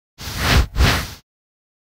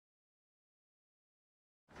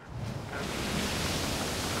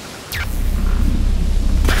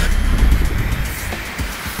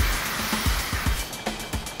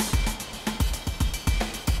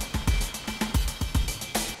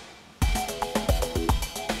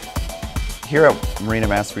Here at Marine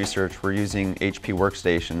Advanced Research, we're using HP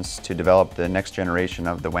Workstations to develop the next generation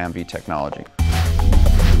of the WAM-V technology.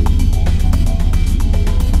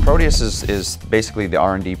 Proteus is basically the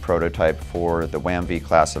R&D prototype for the WAM-V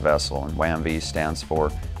class of vessel, and WAM-V stands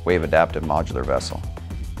for Wave Adaptive Modular Vessel.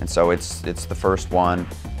 And so it's the first one,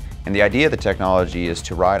 and the idea of the technology is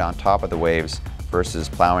to ride on top of the waves versus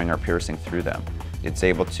plowing or piercing through them. It's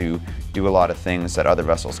able to do a lot of things that other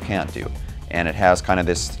vessels can't do. And it has kind of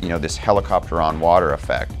this, this helicopter on water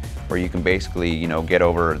effect, where you can basically, get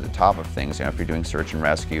over the top of things. If you're doing search and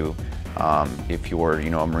rescue, if you're,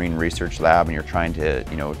 a marine research lab and you're trying to,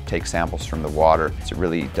 take samples from the water, it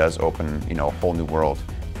really does open, a whole new world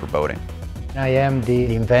for boating. I am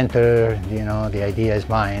the inventor. The idea is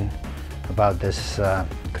mine about this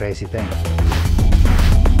crazy thing.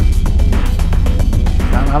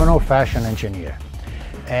 I'm an old-fashioned engineer.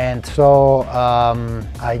 And so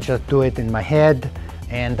I just do it in my head,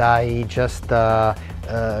 and I just,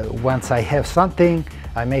 once I have something,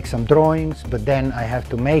 I make some drawings, but then I have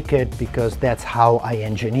to make it because that's how I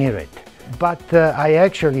engineer it. But I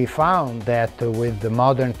actually found that with the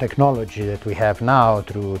modern technology that we have now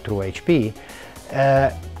through HP,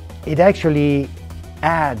 it actually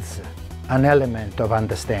adds an element of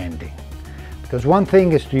understanding. Because one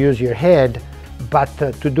thing is to use your head, but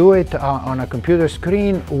to do it on a computer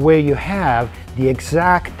screen where you have the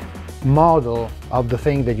exact model of the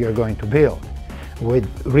thing that you're going to build with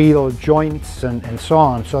real joints and so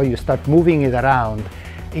on, so you start moving it around,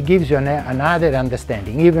 it gives you another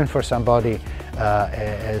understanding, even for somebody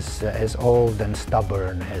as old and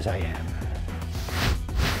stubborn as I am.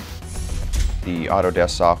 The Autodesk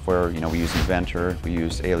software, we use Inventor, we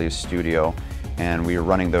use Alias Studio, and we are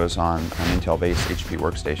running those on an Intel-based HP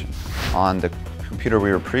workstation. On the computer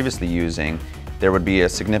we were previously using, there would be a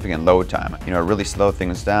significant load time. It really slow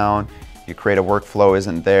things down. You create a workflow,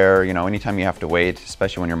 isn't there. Anytime you have to wait,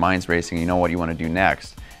 especially when your mind's racing, you know what you want to do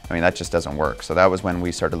next. That just doesn't work. So that was when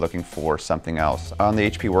we started looking for something else. On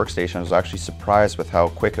the HP workstation, I was actually surprised with how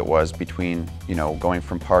quick it was between, going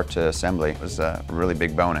from part to assembly. It was a really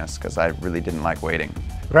big bonus because I really didn't like waiting.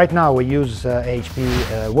 Right now we use HP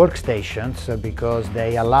workstations because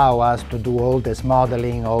they allow us to do all this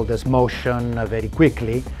modeling, all this motion very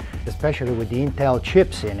quickly, especially with the Intel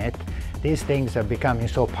chips in it. These things are becoming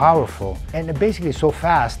so powerful and basically so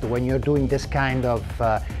fast when you're doing this kind of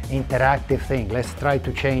interactive thing. Let's try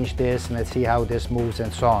to change this and let's see how this moves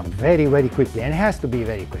and so on. Very, very quickly. And it has to be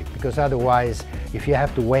very quick because otherwise, if you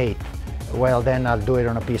have to wait, well, then I'll do it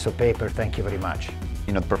on a piece of paper. Thank you very much.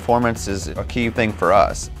 The performance is a key thing for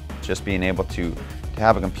us. Just being able to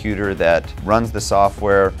have a computer that runs the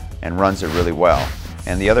software and runs it really well.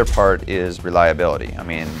 And the other part is reliability.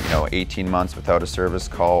 18 months without a service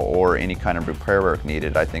call or any kind of repair work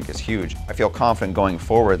needed, I think is huge. I feel confident going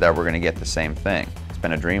forward that we're going to get the same thing. It's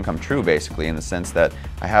been a dream come true, basically, in the sense that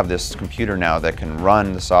I have this computer now that can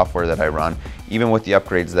run the software that I run, even with the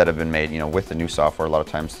upgrades that have been made. With the new software, a lot of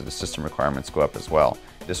times the system requirements go up as well.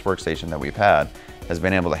 This workstation that we've had has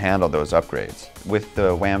been able to handle those upgrades. With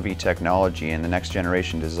the WAM-V technology and the next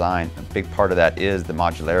generation design, a big part of that is the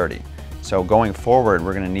modularity. So going forward,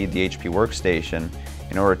 we're going to need the HP workstation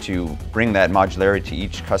in order to bring that modularity to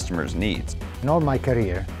each customer's needs. In all my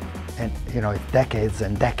career, and decades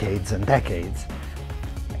and decades and decades,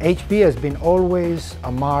 HP has been always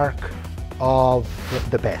a mark of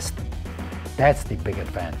the best. That's the big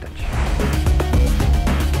advantage.